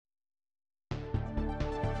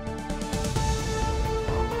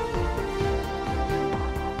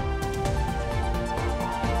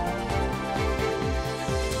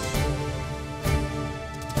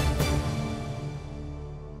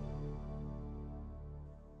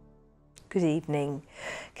Good evening.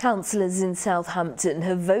 Councillors in Southampton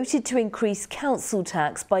have voted to increase council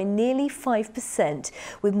tax by nearly 5%,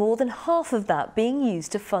 with more than half of that being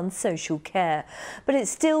used to fund social care. But it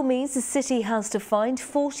still means the city has to find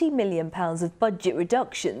 £40 million of budget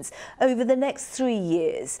reductions over the next 3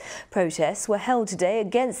 years. Protests were held today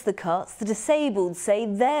against the cuts. The disabled say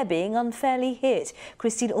they're being unfairly hit.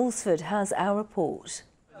 Christine Alsford has our report.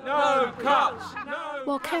 No cuts! No.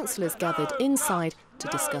 While councillors gathered inside to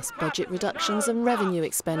discuss budget reductions and revenue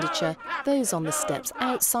expenditure, those on the steps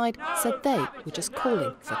outside said they were just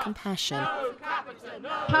calling for compassion.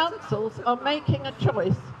 Councils are making a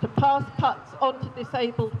choice to pass cuts on to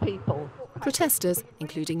disabled people. Protesters,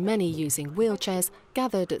 including many using wheelchairs,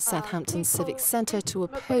 gathered at Southampton's Civic Centre to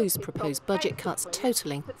oppose proposed budget cuts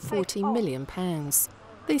totalling £40 million.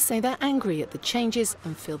 They say they're angry at the changes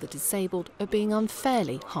and feel the disabled are being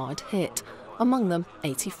unfairly hard hit. Among them,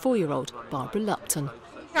 84-year-old Barbara Lupton.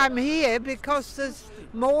 I'm here because there's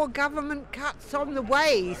more government cuts on the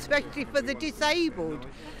way, especially for the disabled.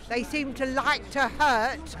 They seem to like to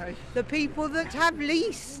hurt the people that have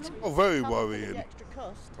least. Oh, very worrying.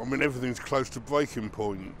 I mean, everything's close to breaking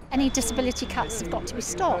point. Any disability cuts have got to be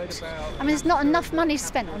stopped. I mean, there's not enough money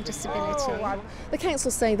spent on disability. The council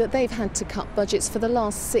say that they've had to cut budgets for the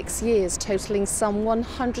last 6 years, totalling some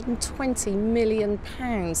 £120 million.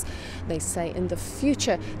 They say in the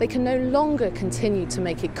future they can no longer continue to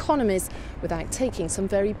make economies without taking some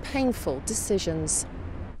very painful decisions.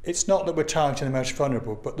 It's not that we're targeting the most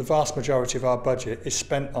vulnerable, but the vast majority of our budget is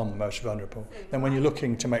spent on the most vulnerable. And when you're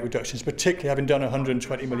looking to make reductions, particularly having done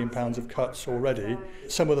 £120 million of cuts already,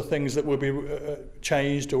 some of the things that will be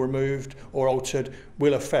changed or removed or altered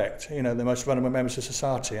will affect, the most vulnerable members of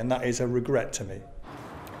society, and that is a regret to me.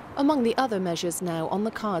 Among the other measures now on the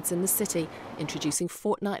cards in the city, introducing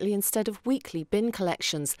fortnightly instead of weekly bin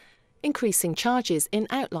collections, increasing charges in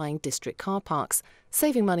outlying district car parks,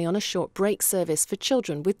 saving money on a short break service for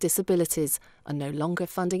children with disabilities, and no longer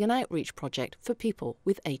funding an outreach project for people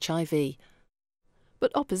with HIV.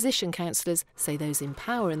 But opposition councillors say those in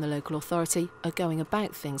power in the local authority are going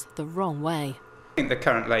about things the wrong way. I think the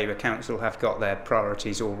current Labour Council have got their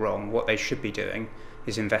priorities all wrong. What they should be doing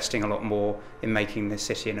is investing a lot more in making this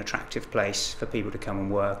city an attractive place for people to come and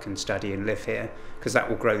work and study and live here, because that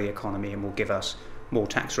will grow the economy and will give us more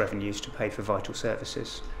tax revenues to pay for vital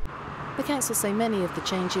services. The council say many of the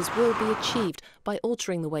changes will be achieved by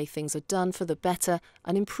altering the way things are done for the better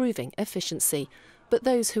and improving efficiency. But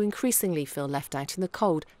those who increasingly feel left out in the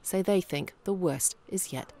cold say they think the worst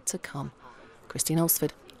is yet to come. Christine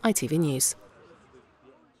Alsford, ITV News.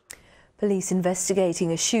 Police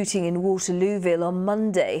investigating a shooting in Waterlooville on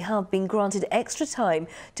Monday have been granted extra time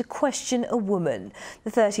to question a woman.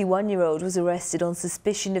 The 31-year-old was arrested on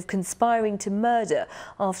suspicion of conspiring to murder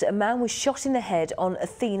after a man was shot in the head on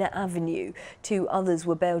Athena Avenue. 2 others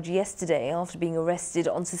were bailed yesterday after being arrested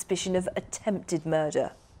on suspicion of attempted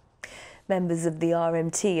murder. Members of the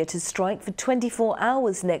RMT are to strike for 24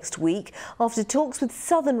 hours next week after talks with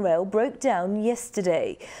Southern Rail broke down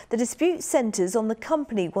yesterday. The dispute centres on the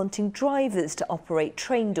company wanting drivers to operate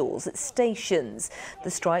train doors at stations.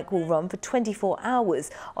 The strike will run for 24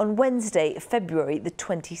 hours on Wednesday, February the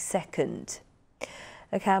 22nd.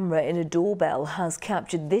 A camera in a doorbell has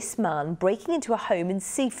captured this man breaking into a home in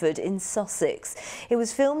Seaford in Sussex. It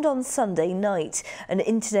was filmed on Sunday night. An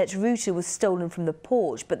internet router was stolen from the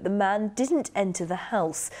porch, but the man didn't enter the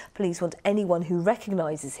house. Police want anyone who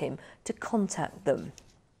recognises him to contact them.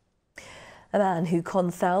 A man who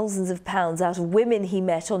conned thousands of pounds out of women he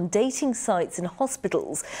met on dating sites and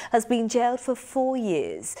hospitals has been jailed for 4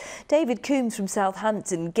 years. David Coombs from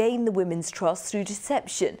Southampton gained the women's trust through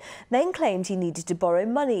deception, then claimed he needed to borrow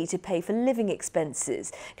money to pay for living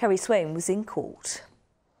expenses. Carrie Swain was in court.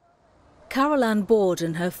 Carol Ann Board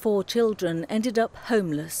and her 4 children ended up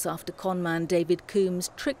homeless after conman David Coombs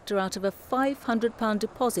tricked her out of a £500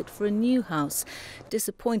 deposit for a new house,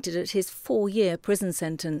 disappointed at his 4-year prison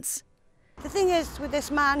sentence. The thing is, with this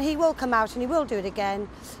man, he will come out and he will do it again.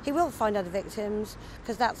 He will find other victims,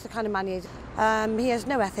 because that's the kind of man he is. He has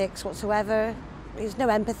no ethics whatsoever. He has no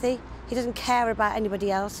empathy. He doesn't care about anybody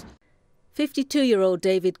else. 52-year-old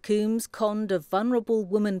David Coombs conned a vulnerable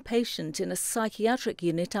woman patient in a psychiatric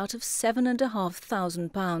unit out of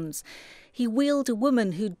 £7,500. He wheeled a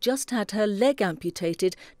woman who'd just had her leg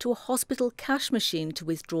amputated to a hospital cash machine to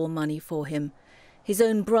withdraw money for him. His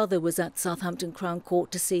own brother was at Southampton Crown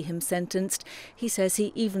Court to see him sentenced. He says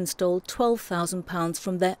he even stole £12,000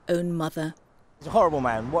 from their own mother. He's a horrible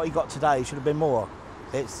man. What he got today should have been more.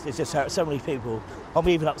 It's just hurt so many people. I'm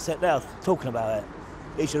even upset now talking about it.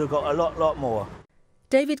 He should have got a lot more.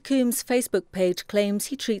 David Coombs' Facebook page claims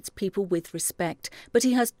he treats people with respect, but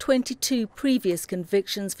he has 22 previous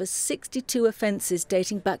convictions for 62 offences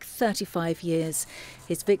dating back 35 years.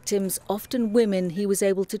 His victims, often women he was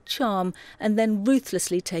able to charm and then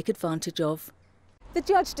ruthlessly take advantage of. The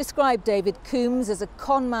judge described David Coombs as a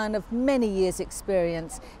con man of many years'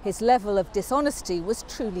 experience. His level of dishonesty was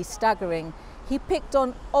truly staggering. He picked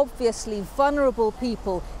on obviously vulnerable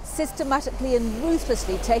people, systematically and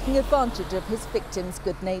ruthlessly taking advantage of his victims'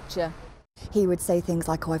 good nature. He would say things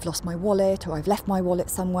like, oh, I've lost my wallet, or I've left my wallet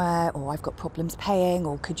somewhere, or I've got problems paying,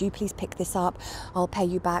 or could you please pick this up, I'll pay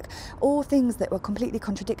you back. All things that were completely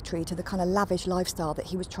contradictory to the kind of lavish lifestyle that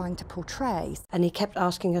he was trying to portray. And he kept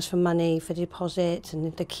asking us for money, for deposits,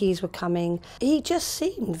 and the keys were coming. He just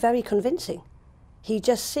seemed very convincing. He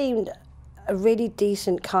just seemed a really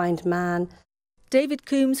decent, kind man. David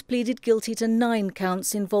Coombs pleaded guilty to 9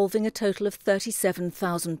 counts involving a total of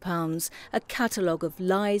 £37,000, a catalogue of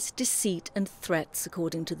lies, deceit and threats,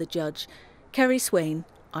 according to the judge. Kerry Swain,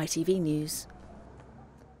 ITV News.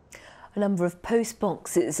 A number of post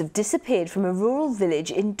boxes have disappeared from a rural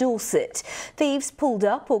village in Dorset. Thieves pulled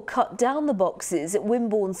up or cut down the boxes at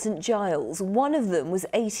Wimborne St Giles. One of them was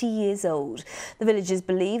 80 years old. The villagers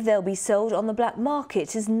believe they'll be sold on the black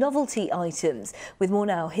market as novelty items. With more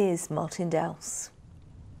now, here's Martin Dowse.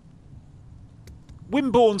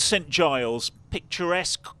 Wimborne St Giles,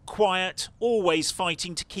 picturesque, quiet, always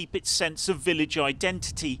fighting to keep its sense of village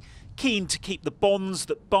identity, keen to keep the bonds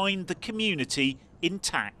that bind the community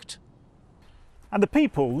intact. And the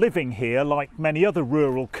people living here, like many other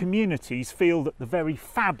rural communities, feel that the very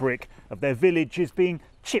fabric of their village is being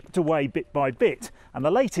chipped away bit by bit. And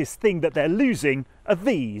the latest thing that they're losing are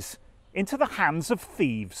these, into the hands of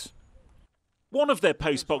thieves. One of their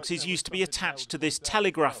post boxes used to be attached to this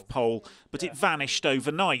telegraph pole, but it vanished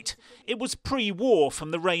overnight. It was pre-war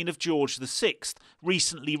from the reign of George VI,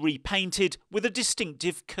 recently repainted with a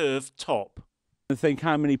distinctive curved top. I think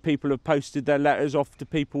how many people have posted their letters off to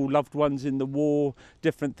people, loved ones in the war,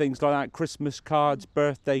 different things like that, Christmas cards,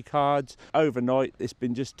 birthday cards. Overnight, it's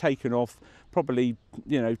been just taken off, probably,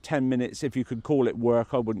 10 minutes, if you could call it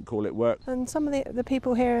work. I wouldn't call it work. And some of the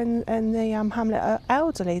people here in the hamlet are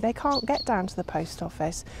elderly. They can't get down to the post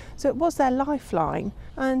office. So it was their lifeline,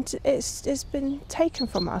 and it's been taken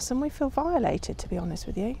from us, and we feel violated, to be honest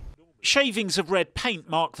with you. Shavings of red paint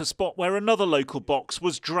mark the spot where another local box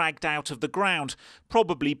was dragged out of the ground,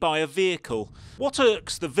 probably by a vehicle. What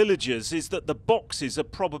irks the villagers is that the boxes are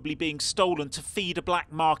probably being stolen to feed a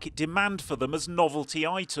black market demand for them as novelty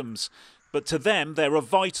items. But to them, they're a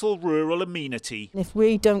vital rural amenity. If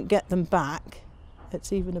we don't get them back,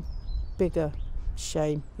 it's even a bigger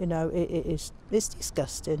shame. It's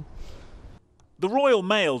disgusting. The Royal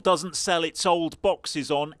Mail doesn't sell its old boxes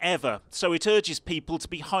on ever, so it urges people to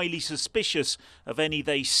be highly suspicious of any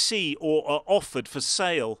they see or are offered for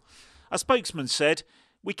sale. A spokesman said,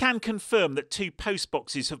 "We can confirm that 2 post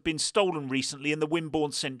boxes have been stolen recently in the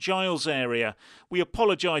Wimborne St Giles area. We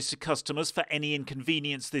apologise to customers for any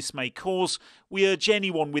inconvenience this may cause. We urge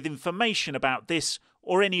anyone with information about this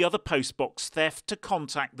or any other post box theft to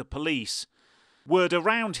contact the police." Word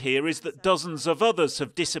around here is that dozens of others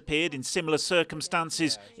have disappeared in similar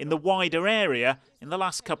circumstances in the wider area in the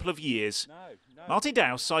last couple of years. Martin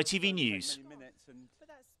Dowse, ITV News.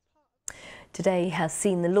 Today has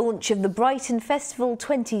seen the launch of the Brighton Festival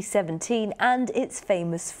 2017 and its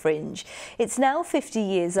famous Fringe. It's now 50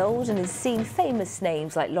 years old and has seen famous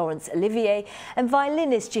names like Laurence Olivier and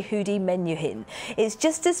violinist Yehudi Menuhin. It's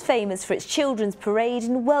just as famous for its children's parade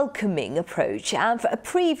and welcoming approach. And for a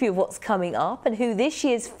preview of what's coming up and who this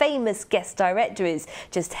year's famous guest director is,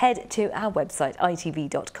 just head to our website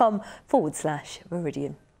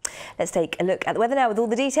itv.com/Meridian. Let's take a look at the weather now with all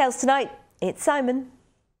the details tonight. It's Simon.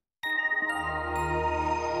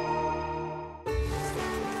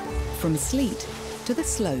 From sleet to the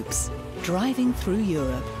slopes, driving through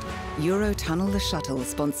Europe. Eurotunnel the Shuttle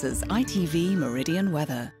sponsors ITV Meridian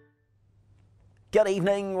weather. Good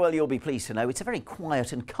evening. Well, you'll be pleased to know it's a very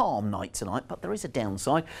quiet and calm night tonight, but there is a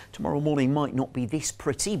downside. Tomorrow morning might not be this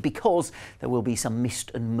pretty because there will be some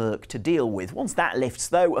mist and murk to deal with. Once that lifts,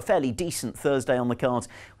 though, a fairly decent Thursday on the cards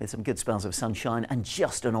with some good spells of sunshine and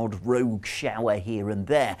just an odd rogue shower here and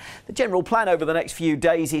there. The general plan over the next few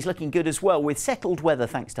days is looking good as well, with settled weather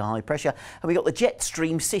thanks to high pressure, and we've got the jet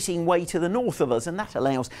stream sitting way to the north of us, and that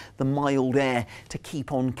allows the mild air to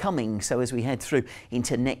keep on coming. So as we head through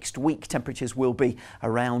into next week, temperatures will be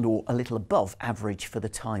around or a little above average for the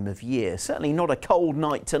time of year. Certainly not a cold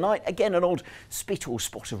night tonight. Again, an odd spit or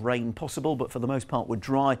spot of rain possible, but for the most part we're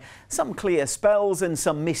dry. Some clear spells and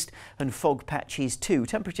some mist and fog patches too.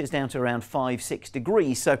 Temperatures down to around 5-6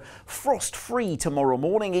 degrees, so frost-free tomorrow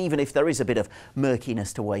morning, even if there is a bit of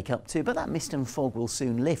murkiness to wake up to. But that mist and fog will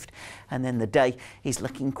soon lift, and then the day is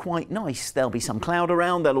looking quite nice. There'll be some cloud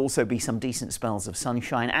around, there'll also be some decent spells of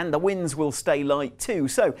sunshine, and the winds will stay light too.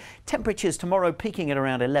 So temperatures tomorrow peaking at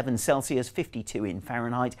around 11 Celsius, 52 in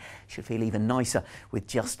Fahrenheit. Should feel even nicer with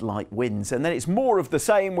just light winds. And then it's more of the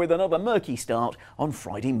same with another murky start on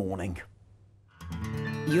Friday morning.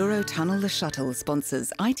 Eurotunnel the Shuttle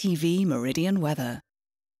sponsors ITV Meridian Weather.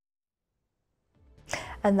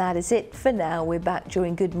 And that is it for now. We're back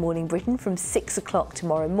during Good Morning Britain from 6 o'clock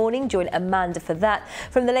tomorrow morning. Join Amanda for that.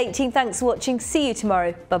 From the late team, thanks for watching. See you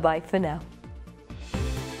tomorrow. Bye-bye for now.